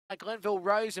Glenville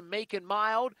Rose and Meek and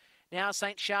Mild. Now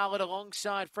St. Charlotte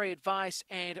alongside Free Advice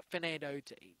and Fernando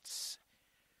Deeds.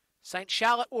 St.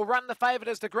 Charlotte will run the favourite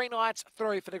as the green lights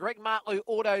through for the Greg Martlew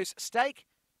Autos stake.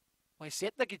 We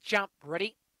set the jump,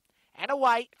 ready and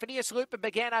away. Phineas Looper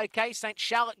began okay. St.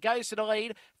 Charlotte goes to the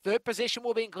lead. Third position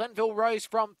will be in Glenville Rose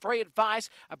from Free Advice.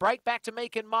 A break back to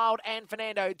Meek and Mild and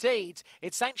Fernando Deeds.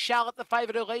 It's St. Charlotte, the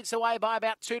favourite, who leads away by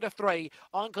about 2 to 3.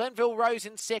 On Glenville Rose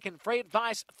in second. Free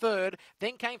Advice third.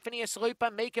 Then came Phineas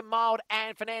Looper, Meek and Mild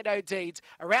and Fernando Deeds.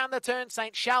 Around the turn,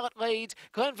 St. Charlotte leads.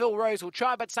 Glenville Rose will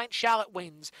try, but St. Charlotte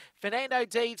wins. Fernando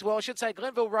Deeds, well, I should say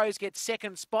Glenville Rose gets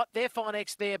second spot. They're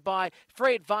next there by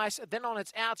Free Advice. Then on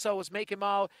its outside was Meek and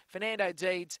Mild, Fernando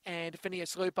Deeds and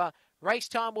Phineas Looper. Race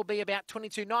time will be about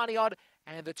 22.90 odd,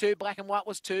 and the 2 black and white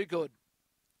was too good.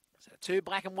 So 2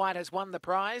 black and white has won the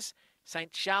prize.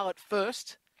 St. Charlotte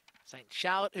first. St.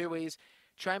 Charlotte, who is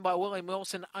trained by William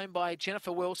Wilson, owned by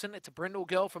Jennifer Wilson. It's a brindle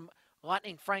girl from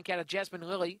Lightning Frank out of Jasmine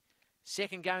Lily.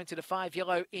 Second going to the 5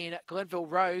 yellow in Glenville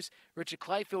Rose. Richard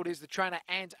Clayfield is the trainer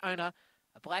and owner.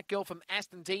 A black girl from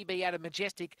Aston DB out of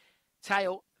Majestic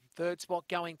Tail. Third spot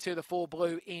going to the 4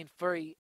 blue in Free